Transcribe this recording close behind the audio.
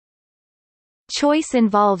Choice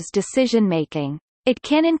involves decision-making. It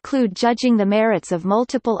can include judging the merits of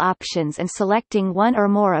multiple options and selecting one or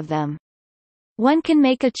more of them. One can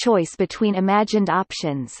make a choice between imagined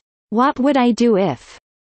options, "What would I do if?"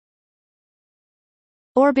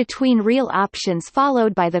 or between real options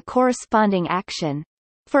followed by the corresponding action.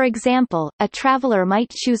 For example, a traveler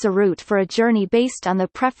might choose a route for a journey based on the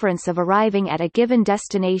preference of arriving at a given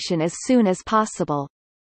destination as soon as possible.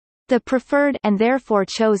 The preferred and therefore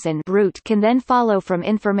chosen route can then follow from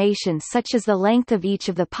information such as the length of each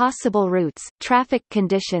of the possible routes, traffic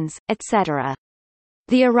conditions, etc.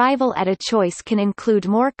 The arrival at a choice can include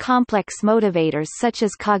more complex motivators such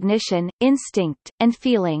as cognition, instinct, and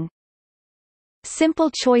feeling. Simple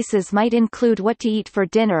choices might include what to eat for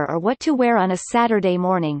dinner or what to wear on a Saturday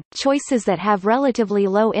morning, choices that have relatively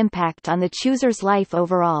low impact on the chooser's life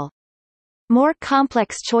overall. More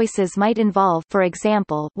complex choices might involve, for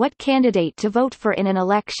example, what candidate to vote for in an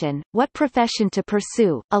election, what profession to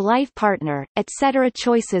pursue, a life partner, etc.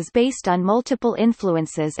 Choices based on multiple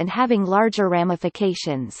influences and having larger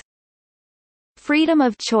ramifications. Freedom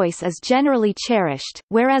of choice is generally cherished,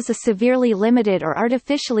 whereas a severely limited or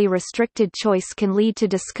artificially restricted choice can lead to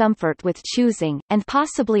discomfort with choosing, and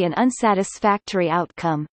possibly an unsatisfactory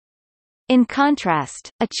outcome. In contrast,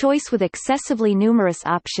 a choice with excessively numerous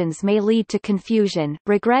options may lead to confusion,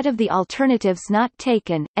 regret of the alternatives not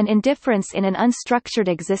taken, and indifference in an unstructured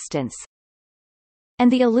existence. And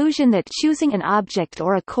the illusion that choosing an object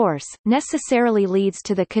or a course, necessarily leads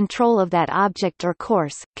to the control of that object or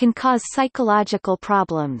course, can cause psychological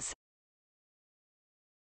problems.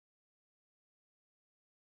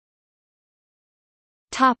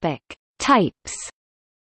 Topic: Types.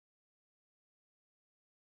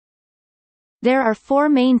 There are four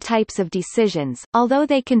main types of decisions, although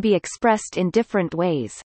they can be expressed in different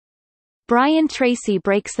ways. Brian Tracy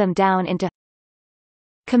breaks them down into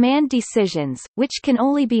command decisions, which can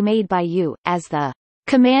only be made by you, as the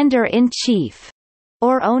commander-in-chief,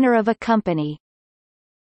 or owner of a company.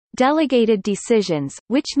 Delegated decisions,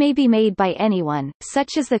 which may be made by anyone,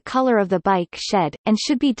 such as the color of the bike shed, and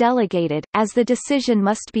should be delegated, as the decision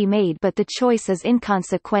must be made but the choice is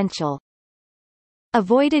inconsequential.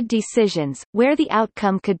 Avoided decisions, where the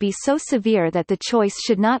outcome could be so severe that the choice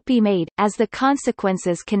should not be made, as the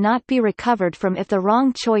consequences cannot be recovered from if the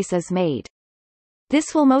wrong choice is made.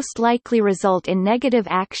 This will most likely result in negative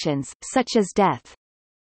actions, such as death.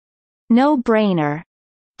 No-brainer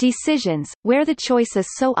decisions, where the choice is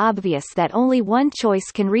so obvious that only one choice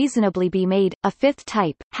can reasonably be made, a fifth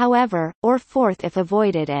type, however, or fourth if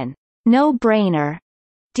avoided, and no-brainer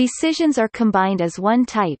decisions are combined as one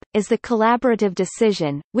type, is the collaborative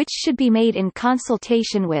decision, which should be made in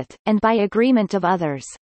consultation with, and by agreement of others.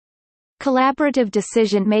 Collaborative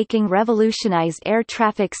decision-making revolutionized air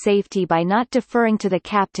traffic safety by not deferring to the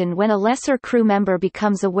captain when a lesser crew member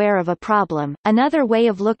becomes aware of a problem. Another way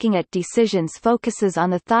of looking at decisions focuses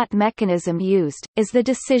on the thought mechanism used. Is the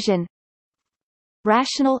decision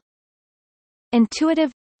rational,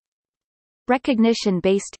 intuitive,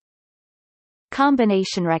 recognition-based,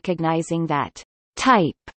 combination? Recognizing that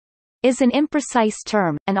type is an imprecise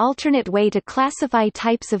term. An alternate way to classify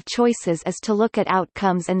types of choices is to look at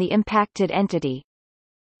outcomes and the impacted entity.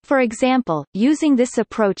 For example, using this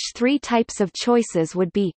approach, three types of choices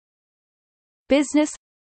would be business,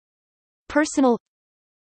 personal,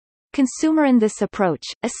 consumer. In this approach,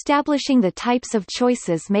 establishing the types of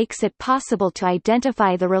choices makes it possible to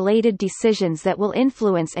identify the related decisions that will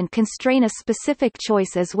influence and constrain a specific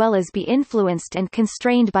choice as well as be influenced and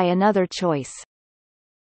constrained by another choice.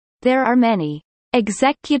 There are many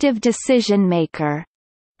executive decision maker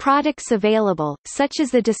products available, such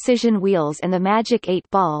as the decision wheels and the Magic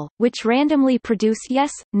 8-Ball, which randomly produce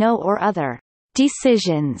yes, no or other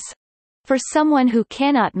decisions for someone who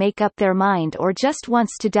cannot make up their mind or just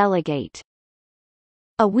wants to delegate.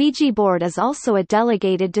 A Ouija board is also a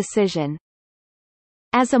delegated decision.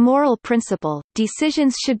 As a moral principle,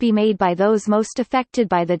 decisions should be made by those most affected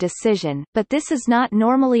by the decision, but this is not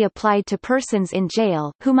normally applied to persons in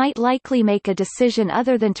jail, who might likely make a decision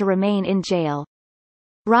other than to remain in jail.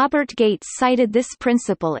 Robert Gates cited this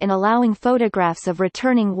principle in allowing photographs of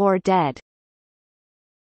returning war dead.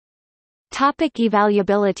 Topic: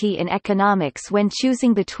 Evaluability. In economics, when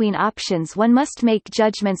choosing between options, one must make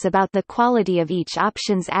judgments about the quality of each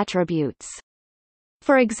option's attributes.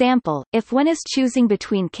 For example, if one is choosing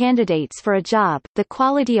between candidates for a job, the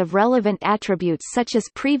quality of relevant attributes such as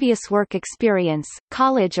previous work experience,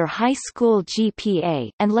 college or high school GPA,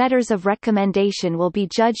 and letters of recommendation will be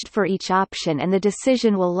judged for each option, and the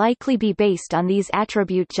decision will likely be based on these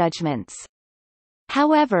attribute judgments.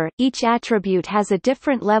 However, each attribute has a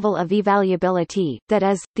different level of evaluability, that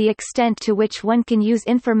is, the extent to which one can use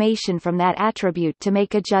information from that attribute to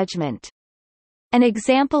make a judgment. An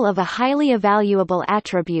example of a highly evaluable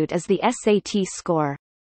attribute is the SAT score.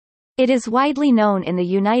 It is widely known in the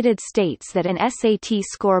United States that an SAT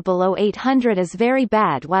score below 800 is very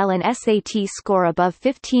bad while an SAT score above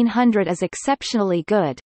 1500 is exceptionally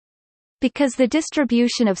good. Because the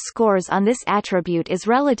distribution of scores on this attribute is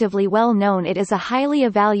relatively well known, it is a highly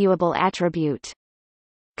evaluable attribute.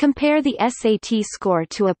 Compare the SAT score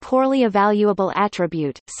to a poorly evaluable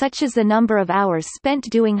attribute, such as the number of hours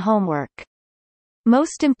spent doing homework.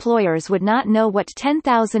 Most employers would not know what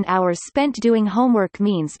 10,000 hours spent doing homework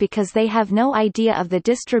means because they have no idea of the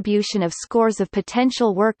distribution of scores of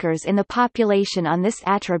potential workers in the population on this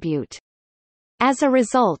attribute. As a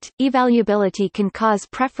result, evaluability can cause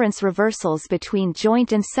preference reversals between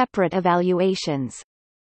joint and separate evaluations.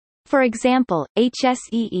 For example,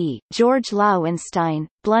 HSEE, George Lowenstein,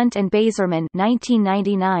 Blunt and Bazerman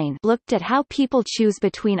 1999 looked at how people choose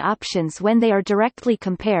between options when they are directly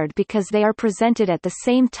compared because they are presented at the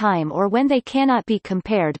same time or when they cannot be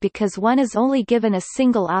compared because one is only given a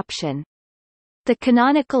single option. The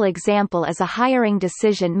canonical example is a hiring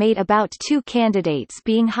decision made about two candidates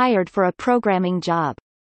being hired for a programming job.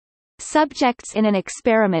 Subjects in an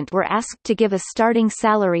experiment were asked to give a starting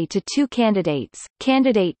salary to two candidates,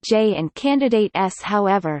 candidate J and candidate S.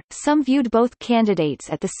 However, some viewed both candidates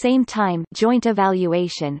at the same time, joint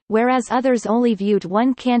evaluation, whereas others only viewed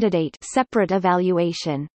one candidate, separate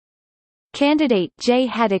evaluation. Candidate J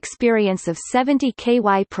had experience of 70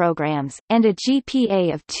 KY programs, and a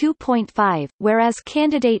GPA of 2.5, whereas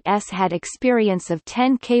candidate S had experience of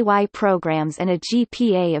 10 KY programs and a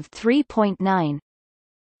GPA of 3.9.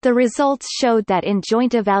 The results showed that in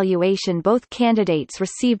joint evaluation both candidates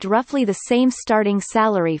received roughly the same starting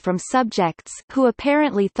salary from subjects who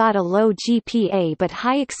apparently thought a low GPA but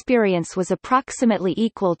high experience was approximately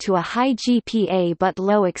equal to a high GPA but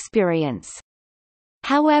low experience.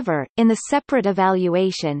 However, in the separate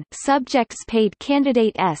evaluation, subjects paid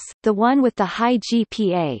candidate S, the one with the high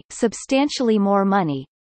GPA, substantially more money.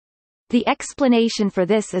 The explanation for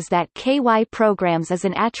this is that KY programs is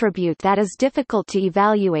an attribute that is difficult to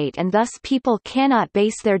evaluate and thus people cannot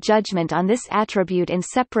base their judgment on this attribute in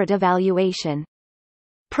separate evaluation.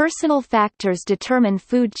 Personal factors determine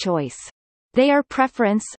food choice. They are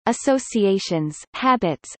preference, associations,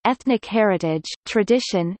 habits, ethnic heritage,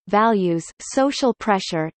 tradition, values, social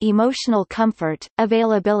pressure, emotional comfort,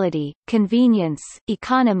 availability, convenience,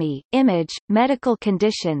 economy, image, medical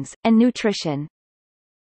conditions, and nutrition.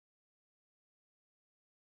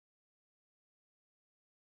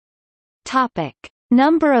 Topic: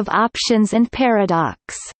 Number of options and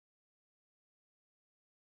paradox.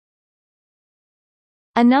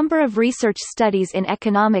 A number of research studies in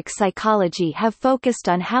economic psychology have focused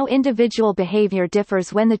on how individual behavior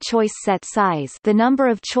differs when the choice set size, the number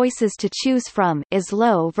of choices to choose from, is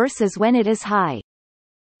low versus when it is high.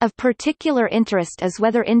 Of particular interest is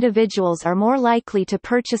whether individuals are more likely to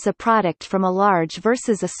purchase a product from a large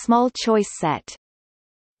versus a small choice set.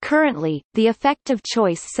 Currently, the effect of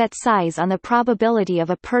choice set size on the probability of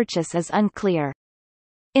a purchase is unclear.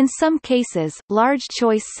 In some cases, large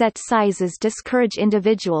choice set sizes discourage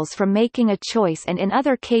individuals from making a choice, and in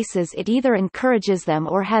other cases it either encourages them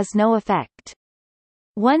or has no effect.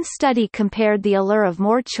 One study compared the allure of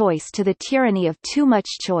more choice to the tyranny of too much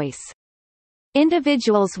choice.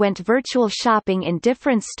 Individuals went virtual shopping in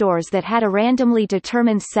different stores that had a randomly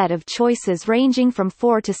determined set of choices ranging from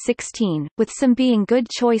 4 to 16, with some being good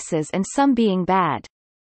choices and some being bad.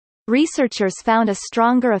 Researchers found a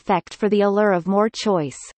stronger effect for the allure of more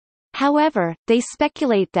choice. However, they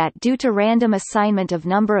speculate that due to random assignment of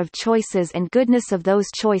number of choices and goodness of those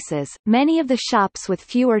choices, many of the shops with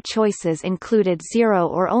fewer choices included 0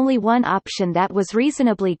 or only one option that was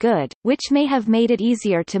reasonably good, which may have made it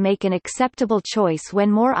easier to make an acceptable choice when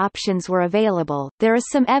more options were available. There is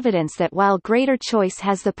some evidence that while greater choice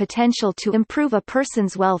has the potential to improve a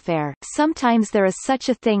person's welfare, sometimes there is such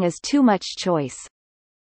a thing as too much choice.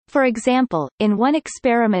 For example, in one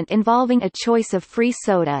experiment involving a choice of free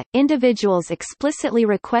soda, individuals explicitly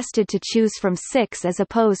requested to choose from 6 as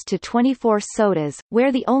opposed to 24 sodas,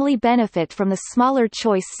 where the only benefit from the smaller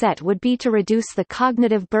choice set would be to reduce the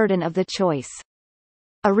cognitive burden of the choice.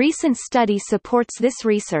 A recent study supports this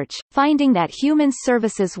research, finding that human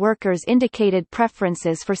services workers indicated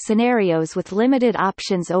preferences for scenarios with limited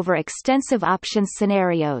options over extensive options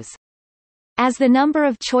scenarios. As the number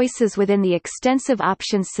of choices within the extensive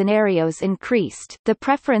options scenarios increased, the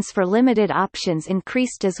preference for limited options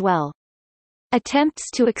increased as well. Attempts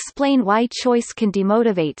to explain why choice can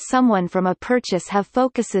demotivate someone from a purchase have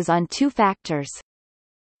focuses on two factors.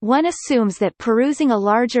 One assumes that perusing a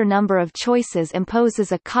larger number of choices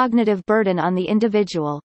imposes a cognitive burden on the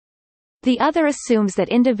individual. The other assumes that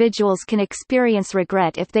individuals can experience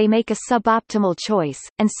regret if they make a suboptimal choice,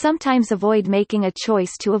 and sometimes avoid making a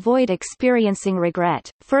choice to avoid experiencing regret.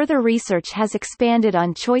 Further research has expanded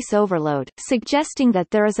on choice overload, suggesting that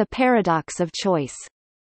there is a paradox of choice.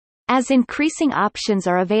 As increasing options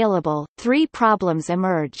are available, three problems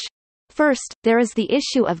emerge. First, there is the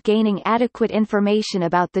issue of gaining adequate information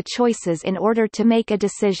about the choices in order to make a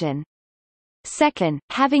decision. Second,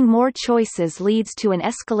 having more choices leads to an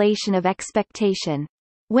escalation of expectation.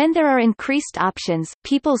 When there are increased options,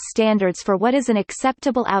 people's standards for what is an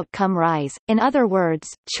acceptable outcome rise. In other words,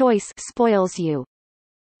 choice spoils you.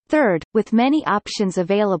 Third, with many options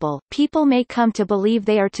available, people may come to believe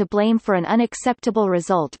they are to blame for an unacceptable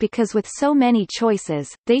result because with so many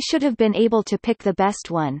choices, they should have been able to pick the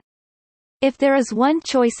best one. If there is one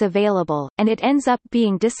choice available, and it ends up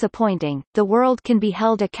being disappointing, the world can be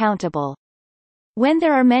held accountable. When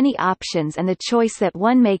there are many options and the choice that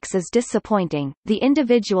one makes is disappointing, the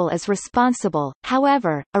individual is responsible.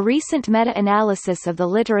 However, a recent meta-analysis of the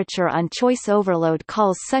literature on choice overload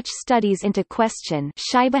calls such studies into question.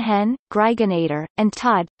 Scheibenhen, Greigenator, and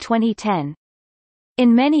Todd, 2010.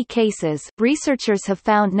 In many cases, researchers have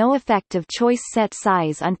found no effect of choice set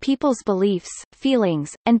size on people's beliefs,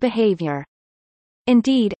 feelings, and behavior.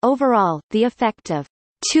 Indeed, overall, the effect of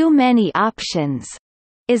too many options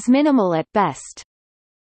is minimal at best.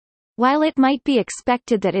 While it might be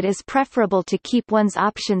expected that it is preferable to keep one's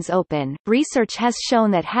options open, research has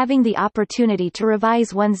shown that having the opportunity to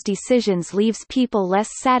revise one's decisions leaves people less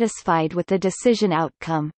satisfied with the decision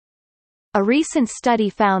outcome. A recent study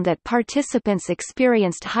found that participants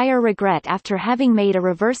experienced higher regret after having made a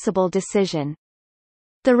reversible decision.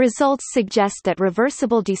 The results suggest that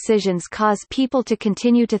reversible decisions cause people to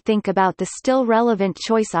continue to think about the still relevant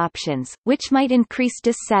choice options, which might increase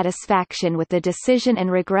dissatisfaction with the decision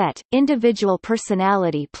and regret. Individual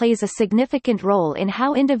personality plays a significant role in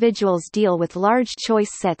how individuals deal with large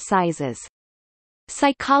choice set sizes.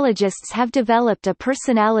 Psychologists have developed a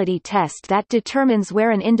personality test that determines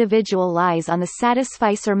where an individual lies on the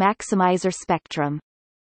satisficer-maximizer spectrum.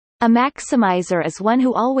 A maximizer is one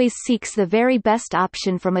who always seeks the very best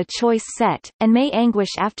option from a choice set, and may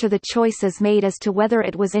anguish after the choice is made as to whether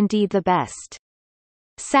it was indeed the best.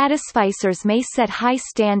 Satisficers may set high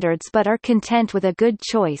standards but are content with a good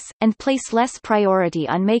choice, and place less priority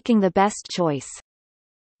on making the best choice.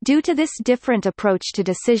 Due to this different approach to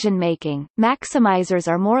decision-making, maximizers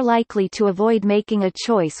are more likely to avoid making a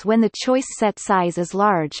choice when the choice set size is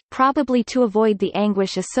large, probably to avoid the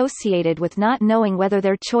anguish associated with not knowing whether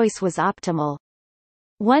their choice was optimal.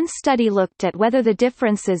 One study looked at whether the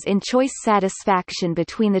differences in choice satisfaction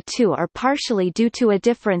between the two are partially due to a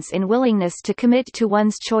difference in willingness to commit to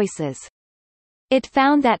one's choices. It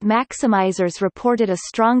found that maximizers reported a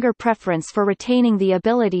stronger preference for retaining the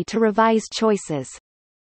ability to revise choices.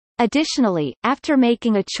 Additionally, after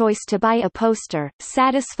making a choice to buy a poster,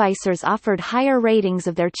 satisficers offered higher ratings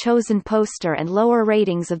of their chosen poster and lower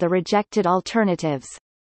ratings of the rejected alternatives.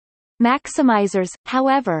 Maximizers,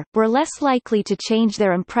 however, were less likely to change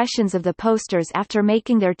their impressions of the posters after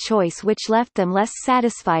making their choice, which left them less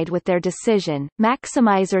satisfied with their decision.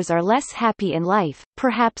 Maximizers are less happy in life,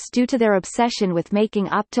 perhaps due to their obsession with making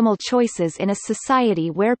optimal choices in a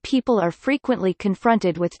society where people are frequently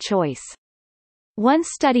confronted with choice. One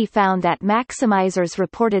study found that maximizers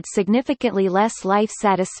reported significantly less life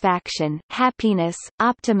satisfaction, happiness,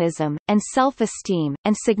 optimism, and self-esteem,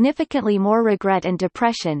 and significantly more regret and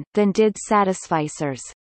depression, than did satisficers.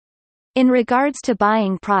 In regards to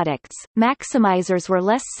buying products, maximizers were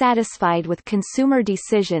less satisfied with consumer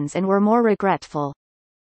decisions and were more regretful.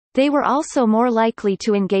 They were also more likely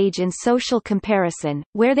to engage in social comparison,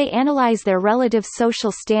 where they analyze their relative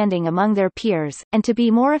social standing among their peers, and to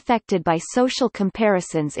be more affected by social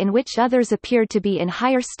comparisons in which others appeared to be in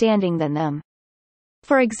higher standing than them.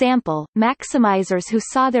 For example, maximizers who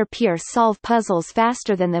saw their peers solve puzzles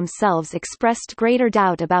faster than themselves expressed greater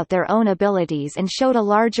doubt about their own abilities and showed a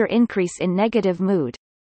larger increase in negative mood.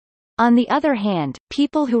 On the other hand,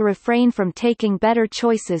 people who refrain from taking better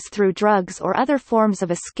choices through drugs or other forms of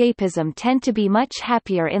escapism tend to be much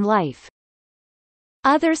happier in life.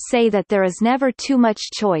 Others say that there is never too much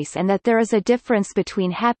choice and that there is a difference between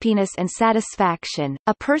happiness and satisfaction.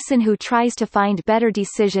 A person who tries to find better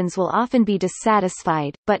decisions will often be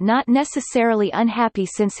dissatisfied, but not necessarily unhappy,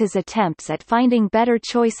 since his attempts at finding better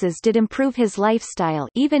choices did improve his lifestyle.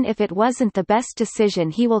 Even if it wasn't the best decision,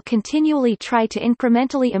 he will continually try to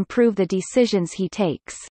incrementally improve the decisions he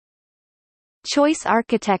takes. Choice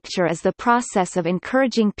architecture is the process of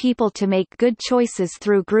encouraging people to make good choices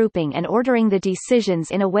through grouping and ordering the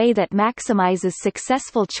decisions in a way that maximizes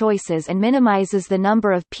successful choices and minimizes the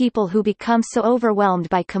number of people who become so overwhelmed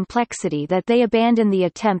by complexity that they abandon the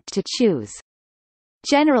attempt to choose.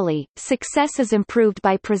 Generally, success is improved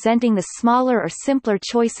by presenting the smaller or simpler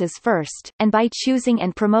choices first, and by choosing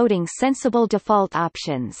and promoting sensible default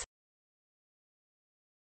options.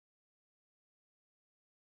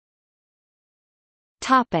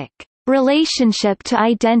 Topic: Relationship to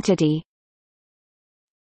identity.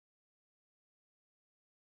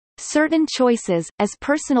 Certain choices, as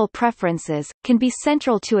personal preferences, can be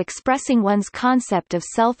central to expressing one's concept of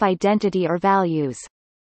self-identity or values.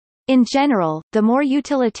 In general, the more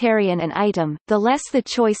utilitarian an item, the less the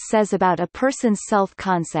choice says about a person's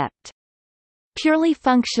self-concept. Purely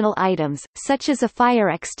functional items, such as a fire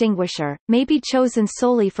extinguisher, may be chosen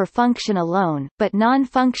solely for function alone, but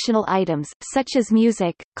non-functional items, such as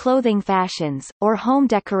music, clothing fashions, or home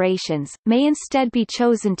decorations, may instead be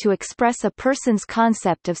chosen to express a person's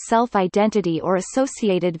concept of self-identity or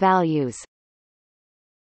associated values.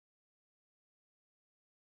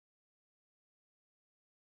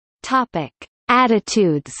 Topic: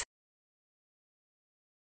 Attitudes.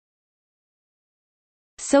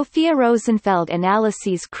 Sophia Rosenfeld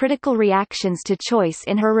analyses critical reactions to choice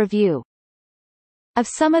in her review of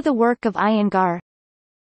some of the work of Iyengar,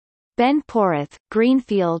 Ben Porath,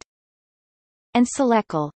 Greenfield, and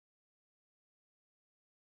Selekel.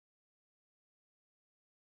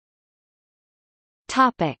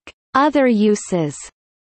 Topic: Other uses.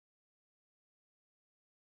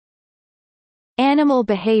 Animal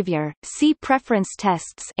behavior, see preference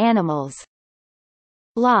tests. Animals.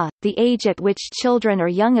 Law, the age at which children or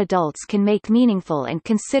young adults can make meaningful and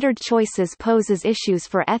considered choices poses issues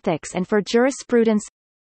for ethics and for jurisprudence.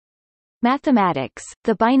 Mathematics,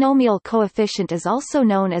 the binomial coefficient is also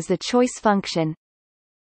known as the choice function.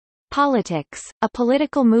 Politics, a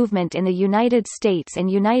political movement in the United States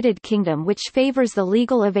and United Kingdom which favors the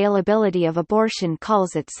legal availability of abortion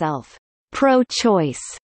calls itself pro-choice.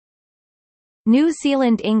 New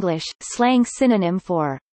Zealand English, slang synonym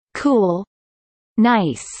for cool,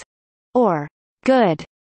 nice, or good,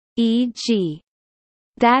 e.g.,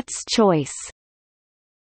 that's choice.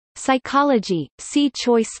 Psychology, see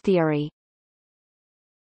choice theory.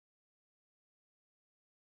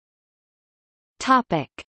 Topic: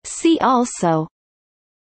 See also.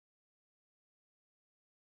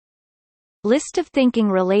 List of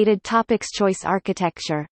thinking-related topics. Choice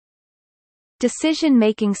architecture,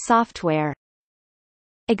 decision-making software,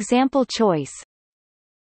 example choice,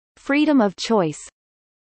 freedom of choice,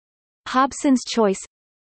 Hobson's choice,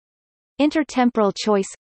 intertemporal choice,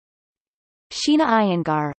 Sheena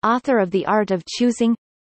Iyengar, author of The Art of Choosing,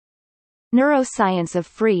 neuroscience of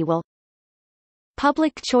free will,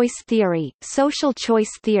 public choice theory, social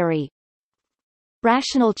choice theory,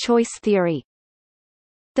 rational choice theory,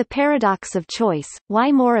 The Paradox of Choice,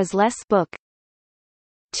 Why More is Less book,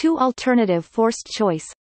 Two Alternative Forced Choice,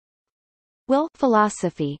 Will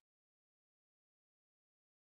philosophy.